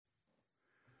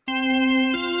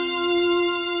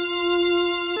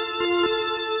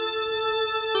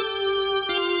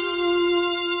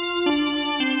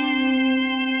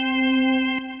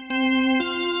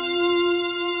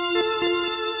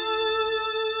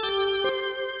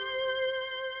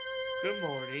Good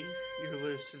morning. You're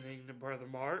listening to Brother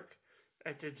Mark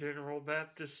at the General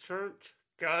Baptist Church,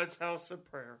 God's House of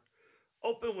Prayer.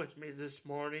 Open with me this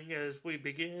morning as we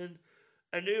begin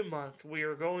a new month. We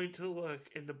are going to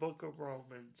look in the book of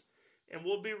Romans, and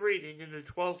we'll be reading in the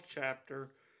 12th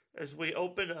chapter as we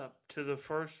open up to the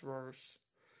first verse.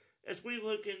 As we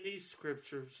look in these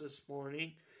scriptures this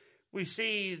morning, we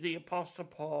see the Apostle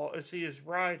Paul as he is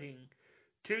writing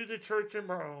to the church in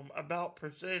Rome about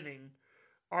presenting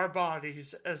our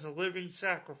bodies as a living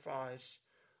sacrifice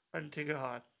unto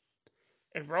God.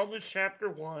 In Romans chapter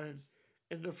 1,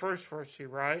 in the first verse, he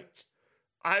writes,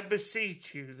 I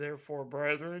beseech you, therefore,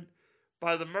 brethren,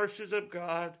 by the mercies of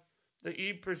God, that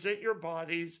ye present your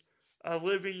bodies a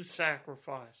living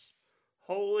sacrifice,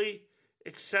 holy,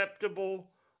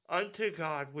 acceptable unto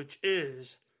God, which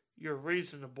is your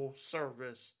reasonable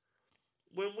service.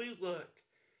 When we look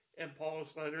in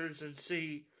Paul's letters and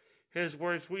see his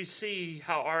words, we see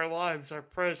how our lives are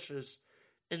precious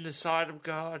in the sight of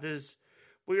God, as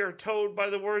we are told by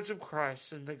the words of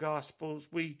Christ in the Gospels.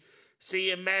 We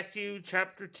see in Matthew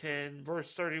chapter 10,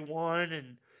 verse 31,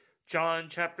 and John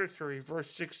chapter 3,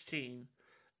 verse 16,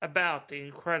 about the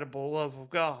incredible love of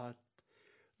God.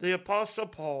 The Apostle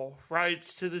Paul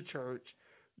writes to the church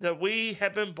that we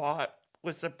have been bought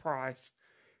with a price,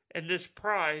 and this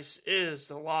price is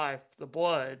the life, the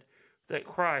blood that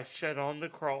Christ shed on the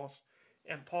cross.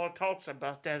 And Paul talks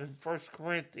about that in 1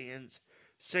 Corinthians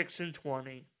 6 and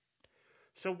 20.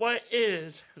 So what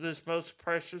is this most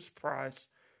precious price?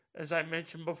 As I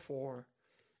mentioned before,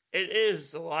 it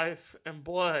is the life and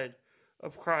blood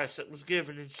of Christ that was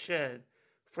given and shed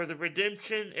for the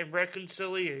redemption and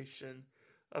reconciliation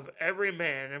of every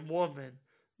man and woman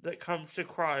that comes to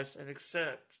Christ and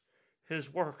accepts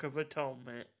his work of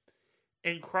atonement.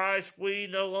 In Christ we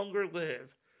no longer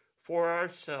live for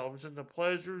ourselves and the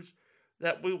pleasures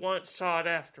that we once sought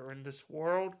after in this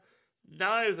world.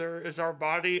 Neither is our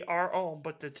body our own,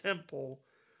 but the temple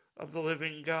of the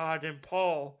living God. And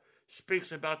Paul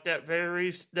speaks about that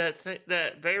very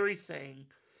thing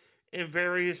in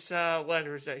various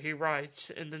letters that he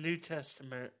writes in the New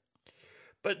Testament.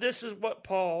 But this is what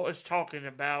Paul is talking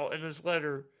about in his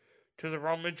letter to the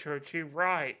Roman church. He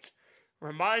writes,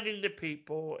 reminding the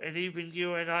people, and even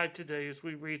you and I today as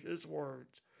we read his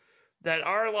words, that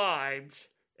our lives,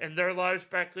 and their lives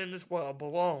back then as well,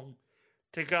 belong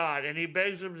to God. And he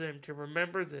begs of them to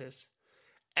remember this,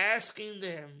 asking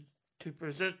them to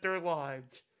present their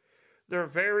lives, their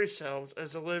very selves,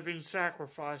 as a living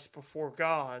sacrifice before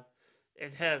God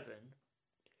in heaven.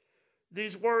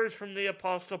 These words from the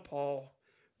Apostle Paul,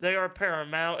 they are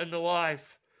paramount in the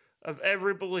life of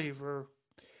every believer.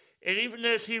 And even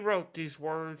as he wrote these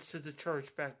words to the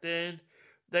church back then,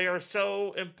 they are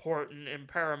so important and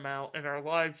paramount in our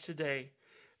lives today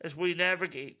as we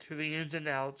navigate through the ins and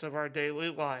outs of our daily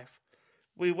life.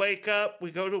 We wake up,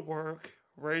 we go to work,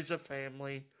 raise a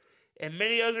family, and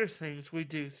many other things we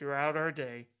do throughout our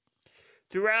day.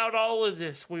 Throughout all of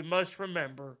this, we must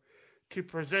remember to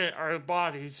present our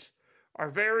bodies, our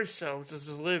very selves, as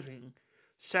a living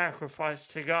sacrifice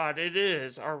to God. It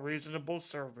is our reasonable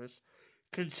service,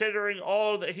 considering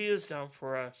all that he has done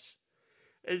for us.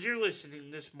 As you're listening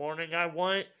this morning, I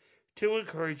want to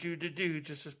encourage you to do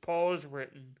just as Paul has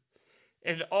written.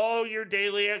 In all your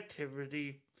daily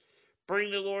activity, bring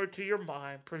the Lord to your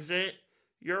mind. Present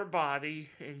your body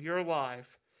and your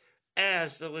life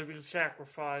as the living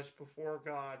sacrifice before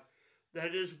God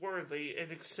that is worthy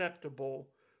and acceptable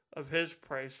of his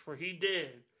praise, for he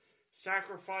did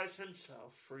sacrifice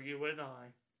himself for you and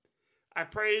I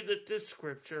pray that this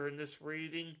scripture and this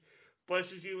reading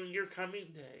blesses you in your coming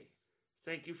day.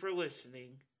 Thank you for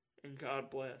listening, and God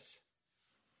bless.